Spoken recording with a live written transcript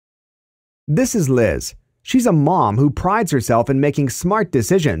This is Liz. She's a mom who prides herself in making smart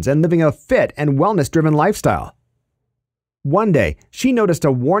decisions and living a fit and wellness-driven lifestyle. One day, she noticed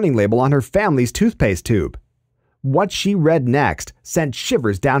a warning label on her family's toothpaste tube. What she read next sent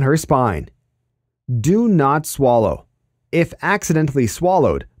shivers down her spine. Do not swallow. If accidentally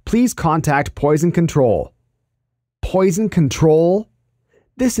swallowed, please contact Poison Control. Poison Control?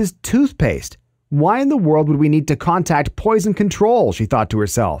 This is toothpaste. Why in the world would we need to contact Poison Control, she thought to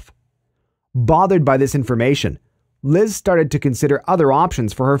herself. Bothered by this information, Liz started to consider other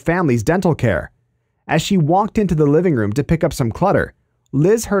options for her family's dental care. As she walked into the living room to pick up some clutter,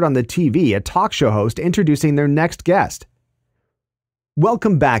 Liz heard on the TV a talk show host introducing their next guest.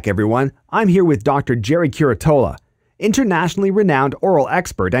 Welcome back, everyone. I'm here with Dr. Gerry Curatola, internationally renowned oral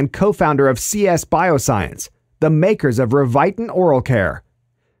expert and co-founder of CS Bioscience, the makers of Revitin oral care.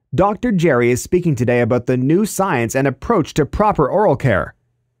 Dr. Gerry is speaking today about the new science and approach to proper oral care.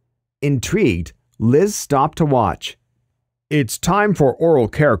 Intrigued, Liz stopped to watch. It's time for oral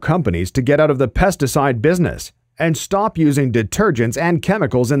care companies to get out of the pesticide business and stop using detergents and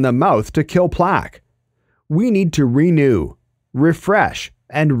chemicals in the mouth to kill plaque. We need to renew, refresh,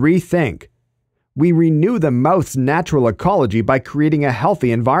 and rethink. We renew the mouth's natural ecology by creating a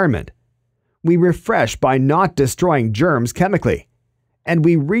healthy environment. We refresh by not destroying germs chemically. And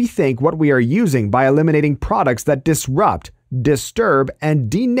we rethink what we are using by eliminating products that disrupt, disturb, and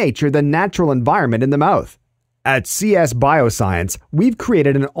denature the natural environment in the mouth. At CS Bioscience, we've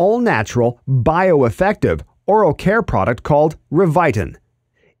created an all-natural, bioeffective oral care product called Revitin.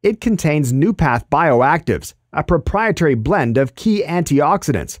 It contains NuPath Bioactives, a proprietary blend of key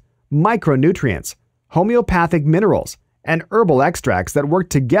antioxidants, micronutrients, homeopathic minerals, and herbal extracts that work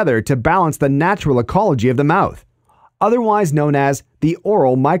together to balance the natural ecology of the mouth, otherwise known as the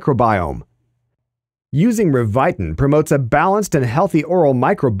oral microbiome. Using Revitin promotes a balanced and healthy oral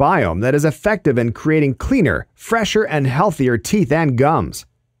microbiome that is effective in creating cleaner, fresher, and healthier teeth and gums.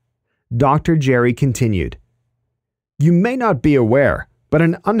 Dr. Gerry continued, You may not be aware, but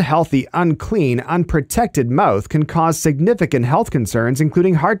an unhealthy, unclean, unprotected mouth can cause significant health concerns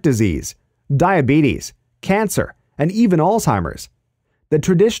including heart disease, diabetes, cancer, and even Alzheimer's. The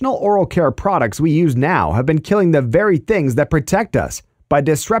traditional oral care products we use now have been killing the very things that protect us by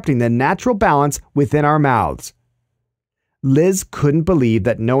disrupting the natural balance within our mouths. Liz couldn't believe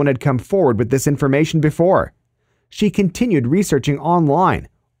that no one had come forward with this information before. She continued researching online,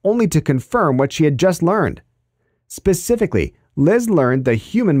 only to confirm what she had just learned. Specifically, Liz learned the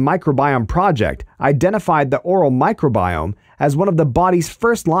Human Microbiome Project identified the oral microbiome as one of the body's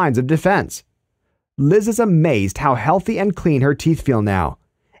first lines of defense. Liz is amazed how healthy and clean her teeth feel now,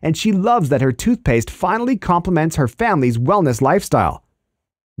 and she loves that her toothpaste finally complements her family's wellness lifestyle.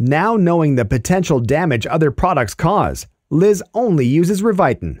 Now knowing the potential damage other products cause, Liz only uses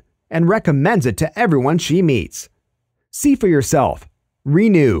Revitin and recommends it to everyone she meets. See for yourself.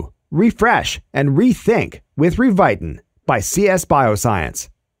 Renew, refresh, and rethink with Revitin by CS Bioscience.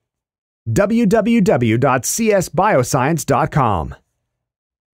 www.csbioscience.com